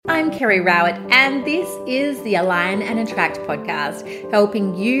I'm Kerry Rowett, and this is the Align and Attract podcast,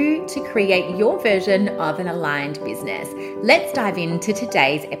 helping you to create your version of an aligned business. Let's dive into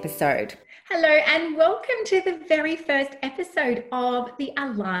today's episode. Hello, and welcome to the very first episode of the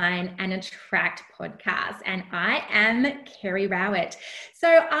Align and Attract podcast. And I am Kerry Rowett.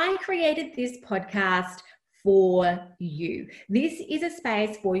 So I created this podcast for you. This is a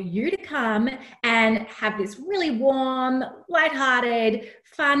space for you to come and have this really warm, lighthearted,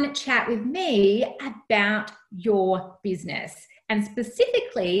 fun chat with me about your business, and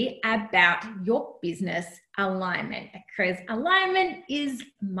specifically about your business alignment, because alignment is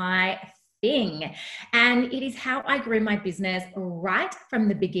my thing. And it is how I grew my business right from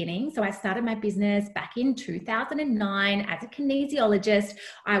the beginning. So I started my business back in 2009 as a kinesiologist.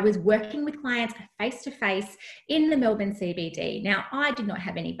 I was working with clients face to face in the Melbourne CBD. Now, I did not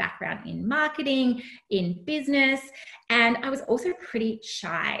have any background in marketing, in business, and I was also pretty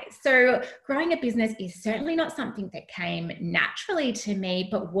shy. So growing a business is certainly not something that came naturally to me,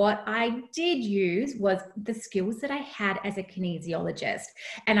 but what I did use was the skills that I had as a kinesiologist.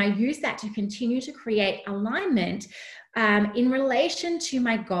 And I used that to continue to create alignment in relation to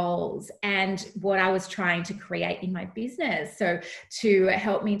my goals and what I was trying to create in my business. So to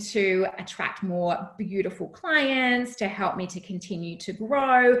help me to attract more beautiful clients, to help me to continue to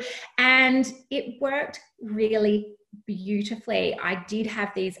grow. And it worked really beautifully. I did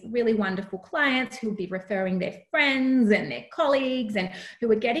have these really wonderful clients who would be referring their friends and their colleagues, and who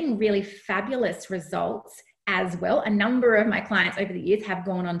were getting really fabulous results as well. A number of my clients over the years have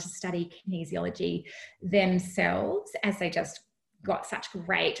gone on to study kinesiology themselves, as they just got such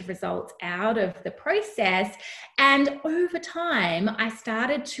great results out of the process. And over time, I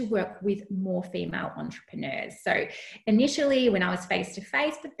started to work with more female entrepreneurs. So initially when I was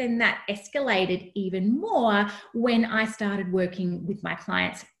face-to-face, but then that escalated even more when I started working with my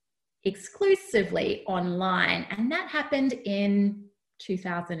clients exclusively online. And that happened in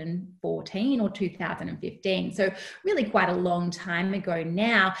 2014 or 2015. So really quite a long time ago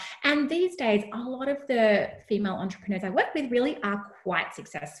now. And these days, a lot of the female entrepreneurs I work with really are quite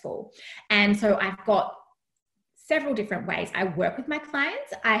successful. And so I've got several different ways I work with my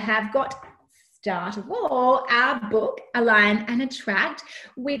clients. I have got, start of all, our book, Align and Attract,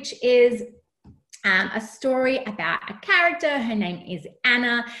 which is a story about a character. Her name is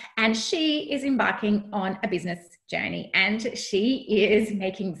Anna, and she is embarking on a business journey, and she is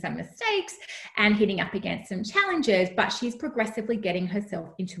making some mistakes and hitting up against some challenges, but she's progressively getting herself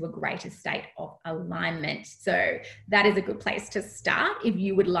into a greater state of alignment. So that is a good place to start if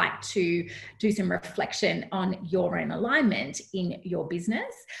you would like to do some reflection on your own alignment in your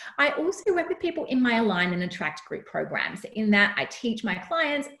business. I also work with people in my Align and Attract group programs. In that, I teach my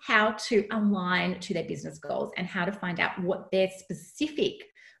clients how to align to their business goals and how to find out what their specific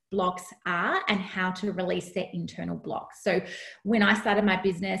blocks are and how to release their internal blocks. So when I started my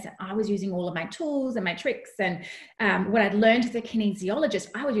business, I was using all of my tools and my tricks and what I'd learned as a kinesiologist,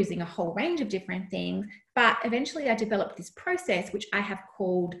 I was using a whole range of different things. But eventually I developed this process, which I have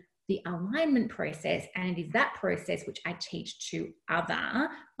called the alignment process. And it is that process which I teach to other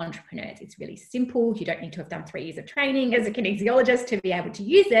entrepreneurs. It's really simple. You don't need to have done 3 years of training as a kinesiologist to be able to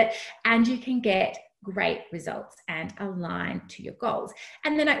use it. And you can get great results and align to your goals.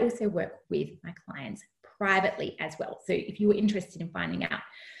 And then I also work with my clients privately as well. So if you were interested in finding out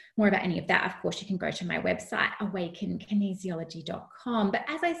more about any of that, of course, you can go to my website, awakenkinesiology.com. But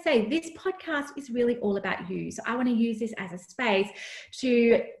as I say, this podcast is really all about you. So I want to use this as a space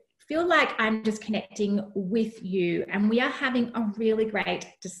to feel like I'm just connecting with you, and we are having a really great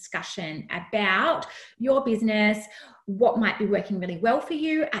discussion about your business, what might be working really well for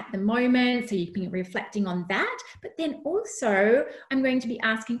you at the moment, so you can be reflecting on that. But then also I'm going to be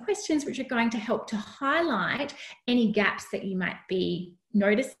asking questions which are going to help to highlight any gaps that you might be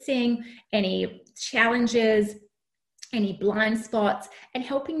noticing, any challenges, any blind spots, and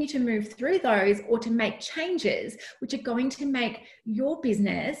helping you to move through those or to make changes which are going to make your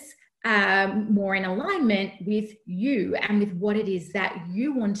business more in alignment with you and with what it is that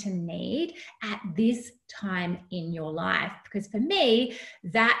you want to need at this time in your life. Because for me,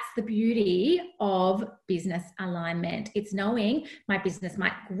 that's the beauty of business alignment. It's knowing my business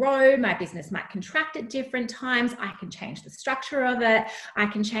might grow, my business might contract at different times. I can change the structure of it. I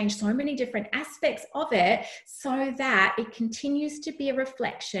can change so many different aspects of it so that it continues to be a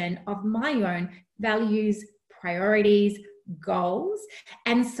reflection of my own values, priorities, goals,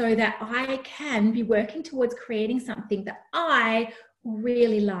 and so that I can be working towards creating something that I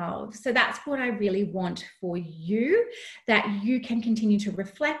really love. So that's what I really want for you, that you can continue to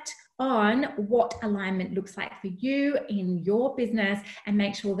reflect on what alignment looks like for you in your business and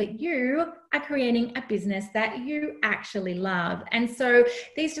make sure that you are creating a business that you actually love. And so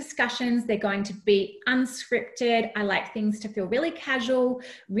these discussions, they're going to be unscripted. I like things to feel really casual,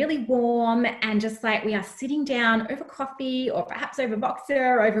 really warm, and just like we are sitting down over coffee or perhaps over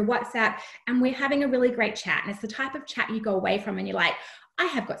Voxer or over WhatsApp, and we're having a really great chat. And it's the type of chat you go away from and you're like, I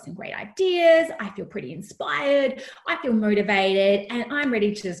have got some great ideas. I feel pretty inspired. I feel motivated, and I'm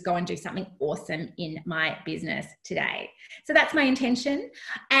ready to just go and do something awesome in my business today. So that's my intention.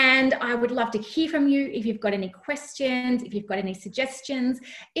 And I would love to hear from you if you've got any questions, if you've got any suggestions.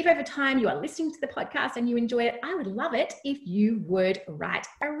 If over time you are listening to the podcast and you enjoy it, I would love it if you would write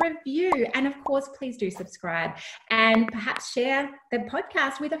a review. And of course, please do subscribe and perhaps share the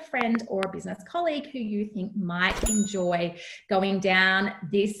podcast with a friend or a business colleague who you think might enjoy going down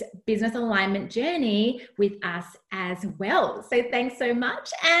this business alignment journey with us as well. So thanks so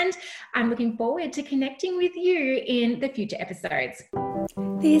much. And I'm looking forward to connecting with you in the future episodes.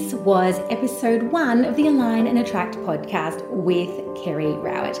 This was episode 1 of the Align and Attract podcast with Kerry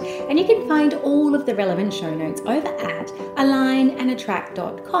Rowett. And you can find all of the relevant show notes over at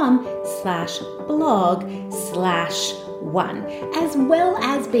alignandattract.com/blog/1. As well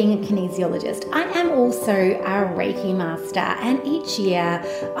as being a kinesiologist, I am also a Reiki master, and each year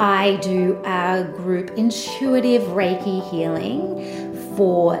I do a group intuitive Reiki healing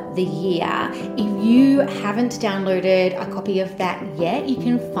for the year. If you haven't downloaded a copy of that yet, you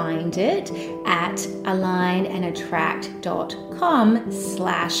can find it at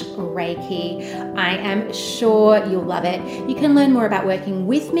alignandattract.com/Reiki. I am sure you'll love it. You can learn more about working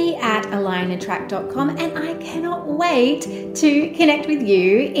with me at alignandattract.com, and I cannot wait to connect with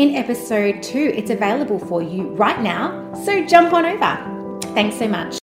you in episode 2. It's available for you right now, so jump on over. Thanks so much.